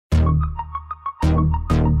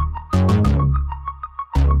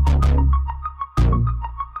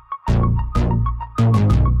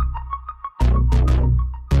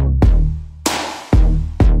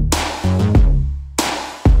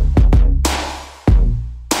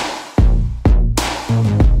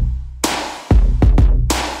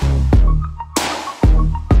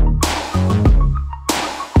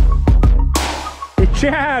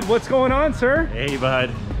Chad, what's going on, sir? Hey, bud.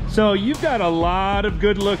 So you've got a lot of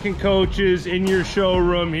good-looking coaches in your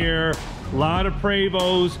showroom here, a lot of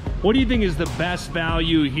Prevost. What do you think is the best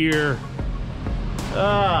value here?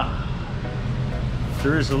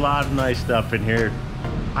 There's a lot of nice stuff in here.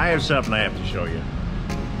 I have something I have to show you.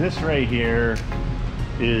 This right here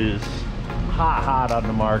is hot on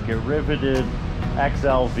the market. Riveted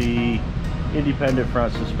XLV, independent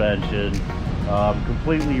front suspension,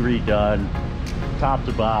 completely redone, top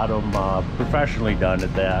to bottom, professionally done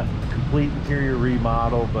at that. Complete interior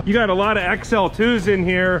remodel. But You got a lot of XL2s in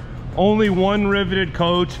here, only one riveted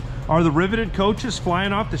coach. Are the riveted coaches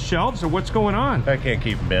flying off the shelves, or what's going on? I can't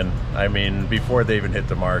keep them in. I mean, before they even hit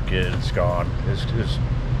the market, it's gone. It's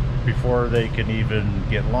before they can even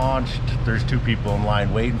get launched, there's 2 people in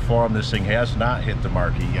line waiting for them. This thing has not hit the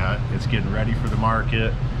market yet. It's getting ready for the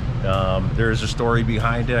market. There is a story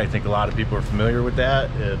behind it. I think a lot of people are familiar with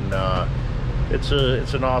that, and it's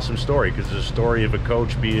an awesome story, because it's a story of a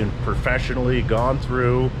coach being professionally gone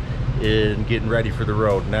through and getting ready for the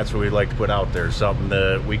road, and that's what we like to put out there. Something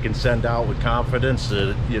that we can send out with confidence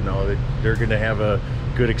that, you know, that they're going to have a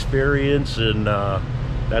good experience, and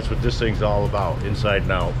that's what this thing's all about, inside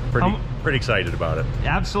and out. Pretty excited about it.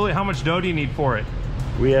 Absolutely. How much dough do you need for it?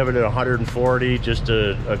 We have it at 140, just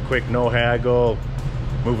a quick no haggle,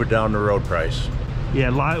 move it down the road price.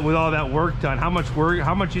 Yeah, with all that work done, how much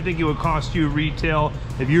do you think it would cost you retail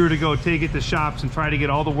if you were to go take it to shops and try to get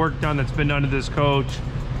all the work done that's been done to this coach?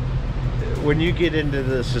 When you get into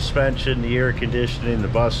the suspension, the air conditioning, the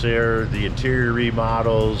bus air, the interior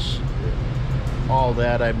remodels, all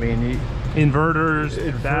that, I mean,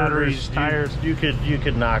 Inverters, batteries, tires. You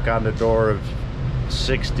could knock on the door of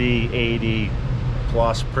 60, 80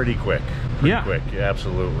 plus pretty quick. Quick, yeah,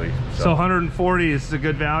 absolutely. So 140 is a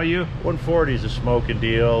good value? 140 is a smoking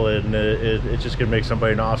deal, and it's just gonna make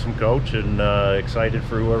somebody an awesome coach, and excited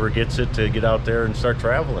for whoever gets it to get out there and start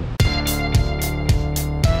traveling.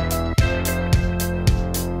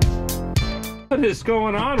 What is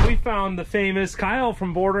going on? We found the famous Kyle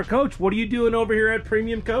from Border Coach. What are you doing over here at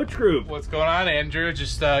Premium Coach Group? What's going on, Andrew?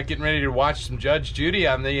 Just getting ready to watch some Judge Judy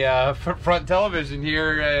on the front television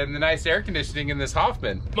here, and the nice air conditioning in this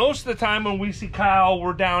Hoffman. Most of the time when we see Kyle,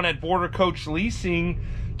 we're down at Border Coach Leasing.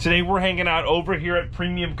 Today we're hanging out over here at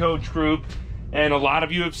Premium Coach Group, and a lot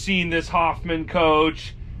of you have seen this Hoffman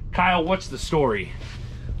coach. Kyle, what's the story?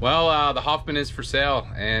 Well, the Hoffman is for sale,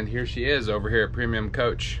 and here she is over here at Premium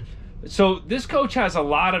Coach. So this coach has a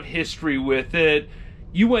lot of history with it.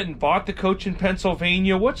 You went and bought the coach in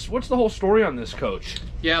Pennsylvania. What's the whole story on this coach?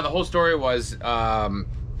 Yeah, the whole story was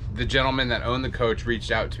the gentleman that owned the coach reached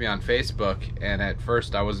out to me on Facebook, and at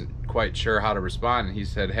first I wasn't quite sure how to respond. And he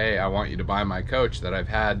said, "Hey, I want you to buy my coach that I've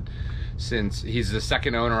had since." He's the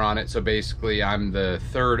second owner on it, so basically I'm the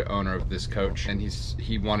third owner of this coach, and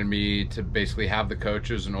he wanted me to basically have the coach.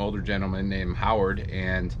 It was an older gentleman named Howard,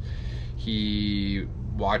 and he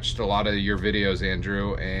watched a lot of your videos,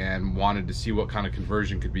 Andrew, and wanted to see what kind of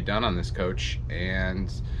conversion could be done on this coach.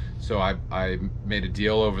 And so I made a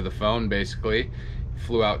deal over the phone, basically.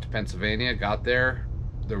 Flew out to Pennsylvania, got there.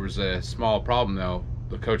 There was a small problem though.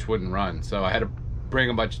 The coach wouldn't run, so I had to bring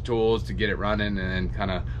a bunch of tools to get it running, and then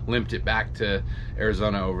kind of limped it back to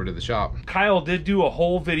Arizona over to the shop. Kyle did do a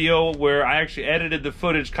whole video where I actually edited the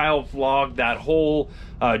footage. Kyle vlogged that whole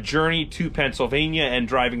journey to Pennsylvania and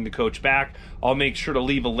driving the coach back. I'll make sure to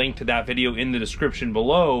leave a link to that video in the description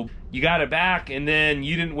below. You got it back, and then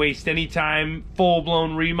you didn't waste any time.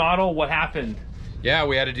 Full-blown remodel. What happened? Yeah,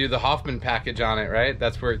 we had to do the Hoffman package on it, right?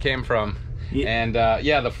 That's where it came from. Yeah. And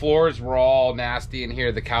yeah, the floors were all nasty in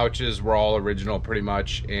here. The couches were all original pretty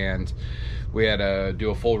much, and we had to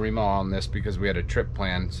do a full remodel on this because we had a trip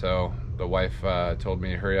planned. So the wife told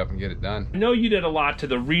me to hurry up and get it done. I know you did a lot to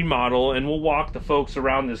the remodel, and we'll walk the folks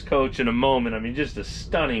around this coach in a moment. I mean, just a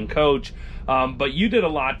stunning coach. But you did a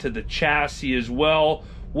lot to the chassis as well.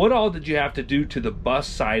 What all did you have to do to the bus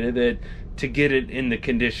side of it to get it in the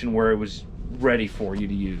condition where it was ready for you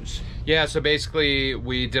to use? Yeah, so basically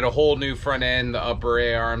we did a whole new front end, the upper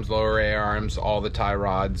A-arms, lower A-arms, all the tie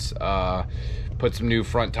rods, put some new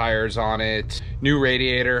front tires on it, new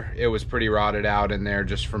radiator. It was pretty rotted out in there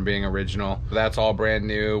just from being original. That's all brand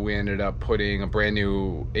new. We ended up putting a brand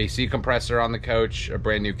new AC compressor on the coach, a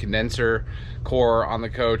brand new condenser core on the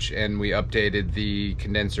coach, and we updated the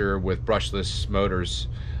condenser with brushless motors,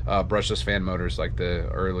 brushless fan motors like the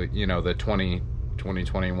early, you know, the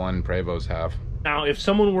 2021 Prevost have. Now, if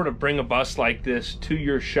someone were to bring a bus like this to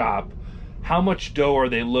your shop, how much dough are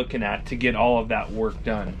they looking at to get all of that work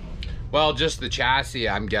done? Well, just the chassis,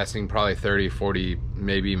 I'm guessing probably 30, 40,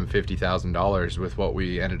 maybe even $50,000 with what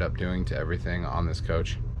we ended up doing to everything on this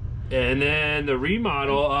coach. And then the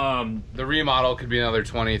remodel, the remodel could be another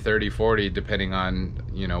 20, 30, 40, depending on,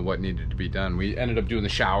 you know, what needed to be done. We ended up doing the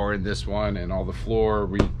shower in this one and all the floor.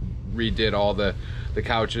 We redid all the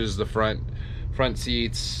couches, the front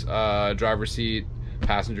seats, driver seat,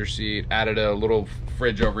 passenger seat, added a little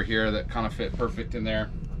fridge over here that kind of fit perfect in there.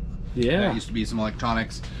 Yeah. That used to be some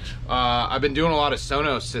electronics. I've been doing a lot of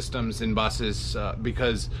Sonos systems in buses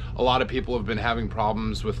because a lot of people have been having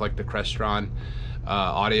problems with like the Crestron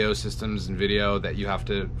audio systems and video that you have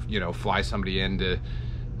to, you know, fly somebody in to,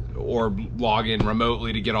 or log in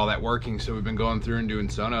remotely to get all that working. So we've been going through and doing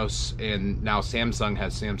Sonos, and now Samsung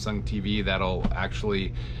has Samsung TV that'll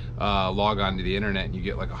actually log on to the internet, and you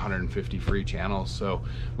get like 150 free channels. So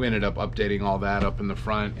we ended up updating all that up in the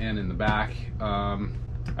front and in the back.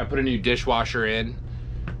 I put a new dishwasher in,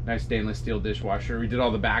 nice stainless steel dishwasher. We did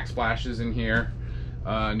all the backsplashes in here,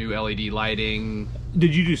 new LED lighting.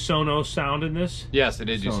 Did you do Sonos sound in this? Yes, I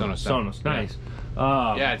did do Sonos sound. Sonos, nice.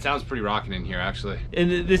 Yeah, it sounds pretty rocking in here, actually.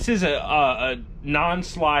 And this is a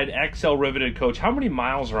non-slide XL riveted coach. How many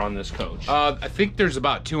miles are on this coach? I think there's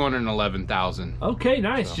about 211,000. Okay,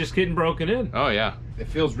 nice. So. Just getting broken in. Oh, yeah. It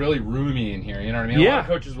feels really roomy in here, you know what I mean? Yeah. A lot of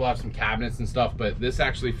coaches will have some cabinets and stuff, but this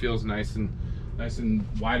actually feels nice and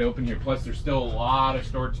wide open here. Plus, there's still a lot of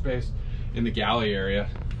storage space in the galley area.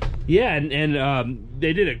 Yeah, and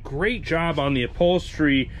they did a great job on the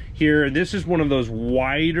upholstery here. This is one of those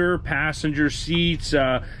wider passenger seats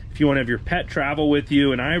if you want to have your pet travel with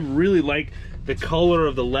you. And I really like the color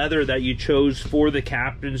of the leather that you chose for the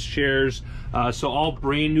captain's chairs. So all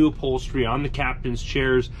brand new upholstery on the captain's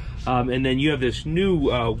chairs. And then you have this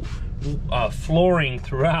new flooring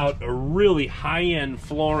throughout, a really high-end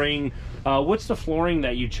flooring. What's the flooring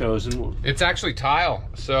that you chose? It's actually tile.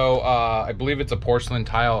 So I believe it's a porcelain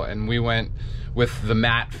tile, and we went with the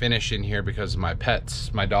matte finish in here because of my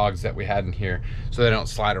pets, my dogs that we had in here, so they don't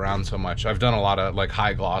slide around so much. I've done a lot of like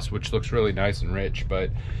high gloss, which looks really nice and rich,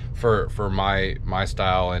 but for my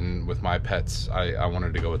style and with my pets, I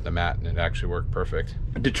wanted to go with the matte, and it actually worked perfect.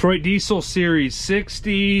 Detroit Diesel Series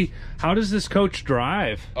 60. How does this coach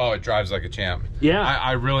drive? Oh, it drives like a champ. Yeah.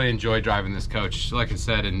 I really enjoy driving this coach. Like I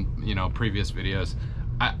said in, you know, previous videos,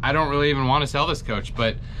 I don't really even want to sell this coach,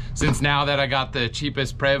 but since now that I got the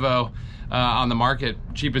cheapest Prevost on the market,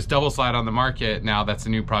 cheapest double slide on the market, now that's a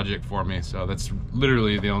new project for me. So that's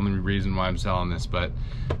literally the only reason why I'm selling this. But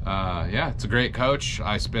yeah, it's a great coach.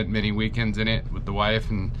 I spent many weekends in it with the wife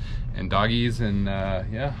and doggies, and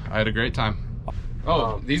yeah, I had a great time.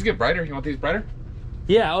 Oh, these get brighter. You want these brighter?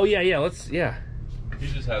 Yeah. Oh yeah. Let's. Yeah. He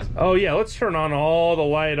just has. Oh yeah. Let's turn on all the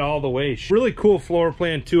light all the way. Really cool floor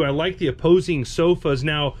plan too. I like the opposing sofas.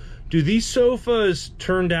 Now, do these sofas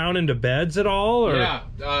turn down into beds at all? Or?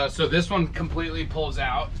 Yeah. So this one completely pulls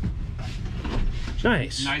out.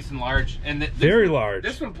 Nice. Nice and large. And very large.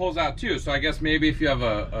 This one pulls out too. So I guess maybe if you have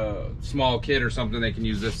a small kid or something, they can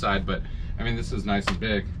use this side. But I mean, this is nice and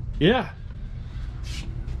big. Yeah.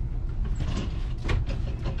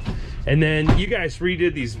 And then you guys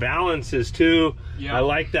redid these valances too. Yeah. I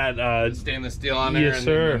like that. Stainless steel on there, and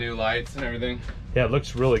the new lights and everything. Yeah, it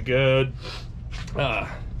looks really good.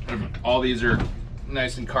 All these are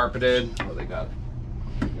nice and carpeted. Oh, they got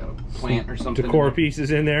a plant or something. Decor pieces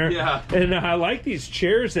in there. Yeah. And I like these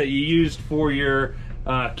chairs that you used for your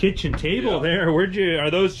kitchen table there. Are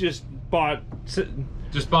those just bought?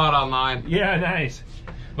 Just bought online. Yeah, nice.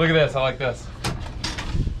 Look at this. I like this.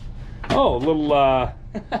 Oh, a little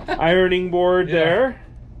ironing board there.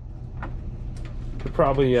 Could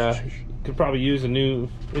probably use a new.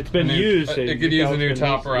 It's been used. It could use a new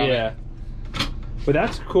topper on it. Yeah. But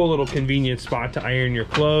that's a cool little convenient spot to iron your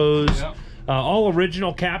clothes. Yep. All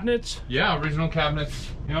original cabinets? Yeah, original cabinets.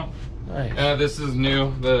 Yep. Nice. This is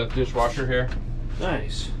new, the dishwasher here.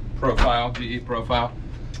 Nice. Profile, GE profile.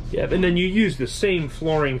 Yeah, and then you use the same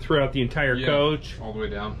flooring throughout the entire coach. All the way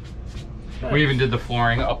down. Nice. We even did the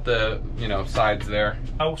flooring up the, sides there.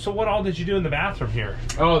 Oh, so what all did you do in the bathroom here?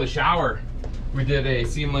 Oh, the shower. We did a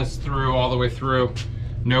seamless through all the way through,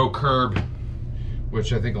 no curb,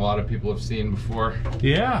 which I think a lot of people have seen before.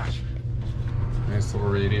 Yeah. Nice little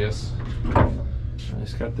radius.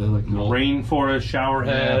 It's got the rainforest shower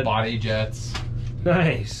head. Yeah, body jets.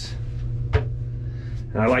 Nice.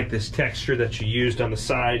 And I like this texture that you used on the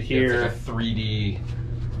side here. It's like a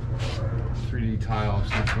 3D tile of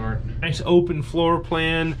some sort. Nice open floor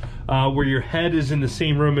plan where your head is in the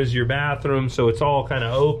same room as your bathroom, so it's all kind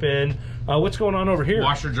of open. What's going on over here?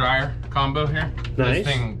 Washer dryer combo here. Nice. This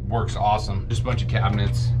thing works awesome. Just a bunch of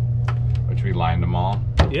cabinets, which we lined them all.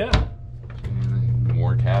 Yeah. And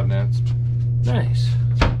more cabinets. Nice.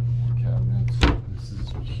 More cabinets. This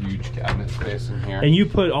is huge cabinet space in here. And you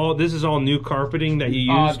put all, this is all new carpeting that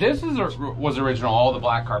you used? This was original. All the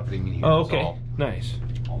black carpeting in here. Oh, okay. Nice.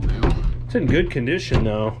 All new. It's in good condition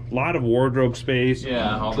though. A lot of wardrobe space.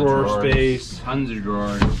 Yeah, all drawer the drawers, space. tons of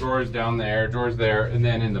drawers. Drawers down there, drawers there, and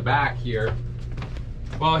then in the back here.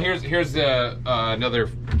 Well, here's the another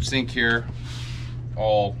sink here,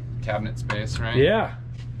 all cabinet space, right? Yeah.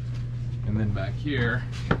 And then back here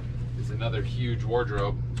is another huge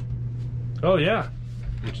wardrobe. Oh yeah.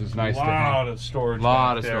 Which is nice. A lot of storage. A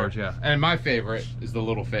lot of storage, yeah. And my favorite is the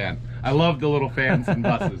little fan. I love the little fans in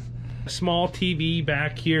buses. Small TV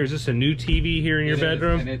back here. Is this a new TV here in your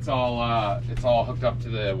bedroom? And it's all hooked up to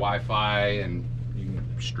the Wi-Fi, and you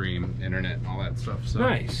can stream internet and all that stuff. So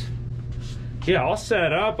nice. Yeah, all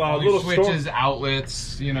set up. All little switches,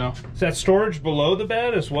 outlets, you know. Is that storage below the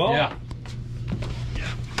bed as well? Yeah.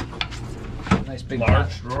 Nice big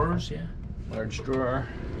large drawers. Yeah. Large drawer.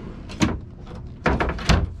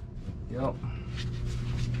 Yep.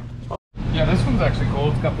 Yeah, this one's actually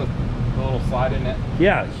cool. It's got the little slide in it.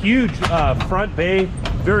 Yeah, huge front bay,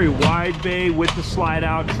 very wide bay with the slide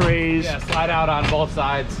out trays. Yeah, slide out on both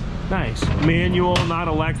sides. Nice. Manual, not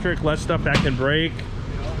electric, less stuff that can break.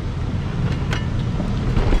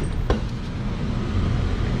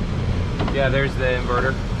 Yeah, there's the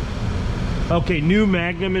inverter. Okay, new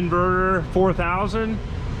Magnum inverter, 4000.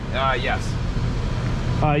 Yes.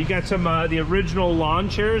 You got some the original lawn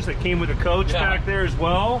chairs that came with the coach back there as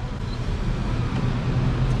well.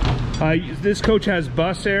 This coach has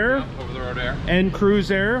bus air, over the road air, and cruise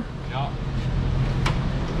air. Yeah.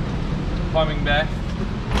 Plumbing bay.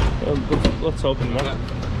 Let's open it up.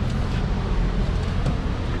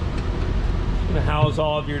 Gonna house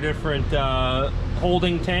all of your different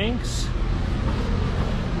holding tanks.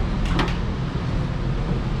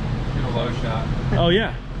 Get a low shot. Oh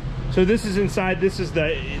yeah. So this is inside. This is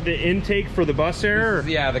the intake for the bus air.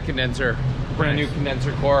 Yeah, the condenser. Brand new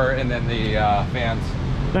condenser core, and then the fans.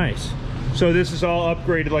 Nice. So this is all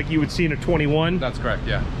upgraded like you would see in a 21? That's correct,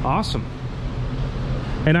 yeah. Awesome.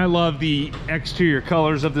 And I love the exterior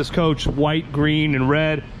colors of this coach, white, green, and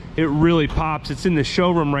red. It really pops. It's in the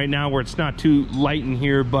showroom right now where it's not too light in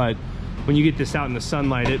here, but when you get this out in the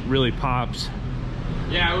sunlight, it really pops.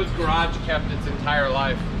 Yeah, it was garage kept its entire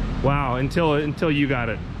life. Wow, until you got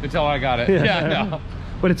it. Until I got it. Yeah, no.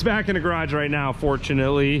 But it's back in the garage right now,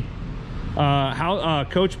 fortunately.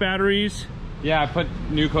 Coach batteries? Yeah, I put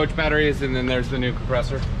new coach batteries, and then there's the new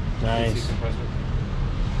compressor. Nice. Compressor.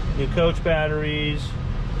 New coach batteries.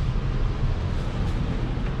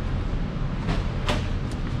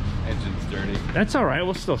 Engine's dirty. That's all right.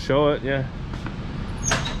 We'll still show it. Yeah.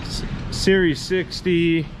 Series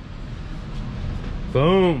 60.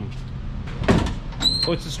 Boom.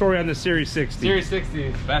 What's the story on the Series 60? Series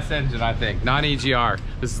 60, best engine, I think. Non-EGR.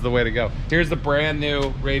 This is the way to go. Here's the brand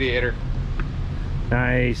new radiator.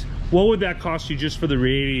 Nice. What would that cost you just for the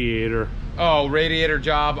radiator? Oh, radiator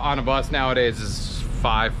job on a bus nowadays is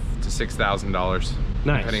 $5,000 to $6,000.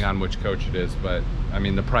 Nice. Depending on which coach it is, but I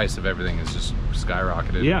mean the price of everything is just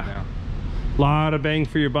skyrocketed right now. Lot of bang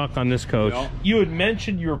for your buck on this coach. Yep. You had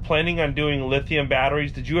mentioned you were planning on doing lithium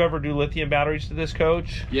batteries. Did you ever do lithium batteries to this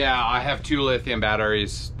coach? Yeah, I have 2 lithium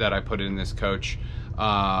batteries that I put in this coach.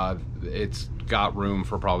 It's got room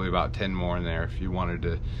for probably about 10 more in there if you wanted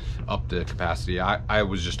to up the capacity. I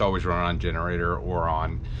was just always running on generator or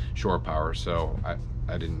on shore power, so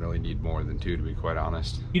I didn't really need more than 2, to be quite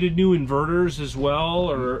honest. You did new inverters as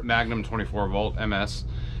well, or? Magnum 24 volt MS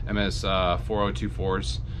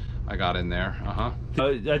 4024s I got in there.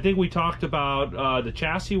 I think we talked about the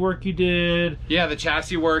chassis work you did. Yeah, the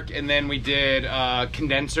chassis work, and then we did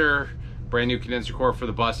condenser, brand new condenser core for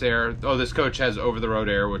the bus air. Oh, this coach has over the road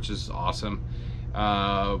air, which is awesome.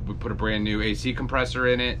 We put a brand new AC compressor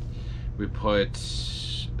in it. We put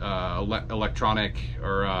electronic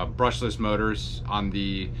or brushless motors on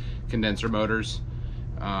the condenser motors,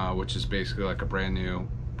 which is basically like a brand new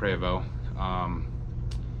Prevost.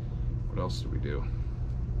 What else did we do?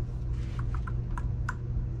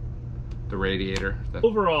 The radiator.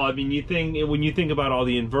 Overall, I mean, when you think about all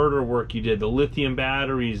the inverter work you did, the lithium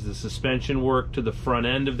batteries, the suspension work to the front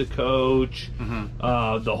end of the coach,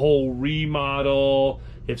 the whole remodel.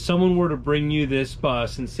 If someone were to bring you this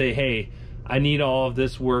bus and say, hey, I need all of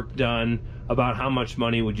this work done, about how much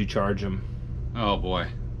money would you charge them? Oh boy,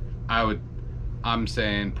 I'm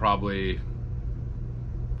saying probably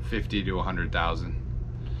 50 to 100,000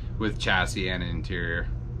 with chassis and interior.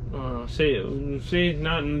 Say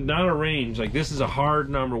not a range. Like, this is a hard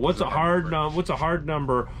number. What's a hard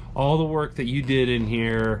number? All the work that you did in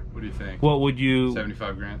here. What do you think? What would you?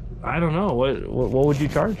 75 grand. I don't know. What would you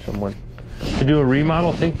charge someone to do a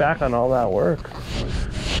remodel? Think back on all that work.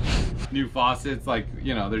 New faucets, like,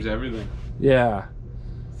 you know, there's everything. Yeah.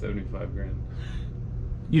 75 grand.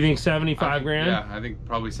 You think 75 grand? Yeah, I think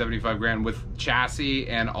probably 75 grand with chassis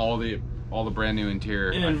and all the brand new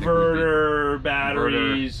interior. Inverter,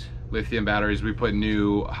 batteries. Lithium batteries. We put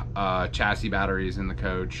new chassis batteries in the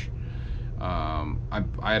coach.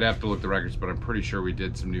 I'd have to look the records, but I'm pretty sure we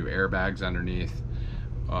did some new airbags underneath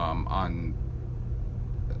on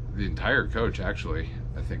the entire coach, actually.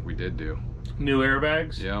 I think we did do. New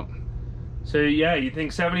airbags? Yep. So, yeah, you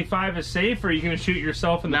think 75 is safe, or are you going to shoot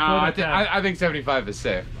yourself in the foot? I think 75 is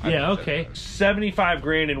safe. Yeah, okay. 75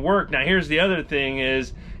 grand in work. Now, here's the other thing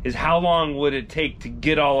is how long would it take to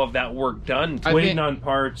get all of that work done? Waiting on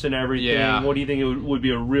parts and everything. Yeah. What do you think it would be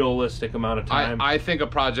a realistic amount of time? I think a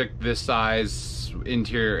project this size,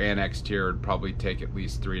 interior and exterior, would probably take at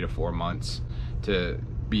least 3 to 4 months to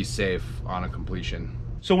be safe on a completion.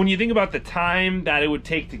 So when you think about the time that it would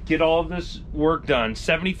take to get all of this work done,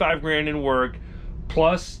 75 grand in work,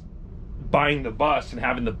 plus buying the bus and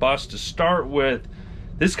having the bus to start with,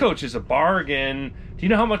 this coach is a bargain. Do you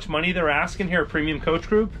know how much money they're asking here at Premium Coach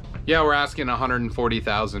Group? Yeah, we're asking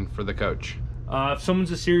 $140,000 for the coach. If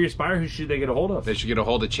someone's a serious buyer, who should they get a hold of? They should get a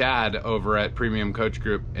hold of Chad over at Premium Coach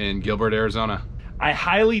Group in Gilbert, Arizona. I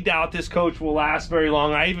highly doubt this coach will last very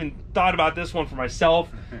long. I even thought about this one for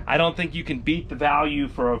myself. I don't think you can beat the value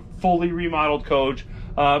for a fully remodeled coach.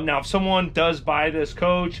 Now, if someone does buy this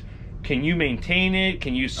coach, can you maintain it?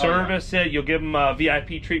 Can you service it? You'll give them a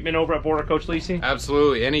VIP treatment over at Border Coach Leasing?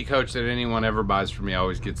 Absolutely. Any coach that anyone ever buys from me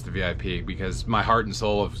always gets the VIP because my heart and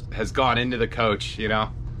soul has gone into the coach, you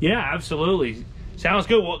know? Yeah, absolutely. Sounds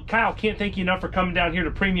good. Well, Kyle, can't thank you enough for coming down here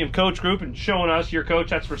to Premium Coach Group and showing us your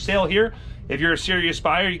coach that's for sale here. If you're a serious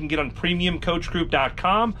buyer, you can get on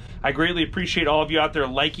premiumcoachgroup.com. I greatly appreciate all of you out there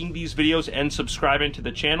liking these videos and subscribing to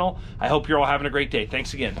the channel. I hope you're all having a great day.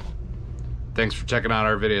 Thanks again. Thanks for checking out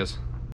our videos.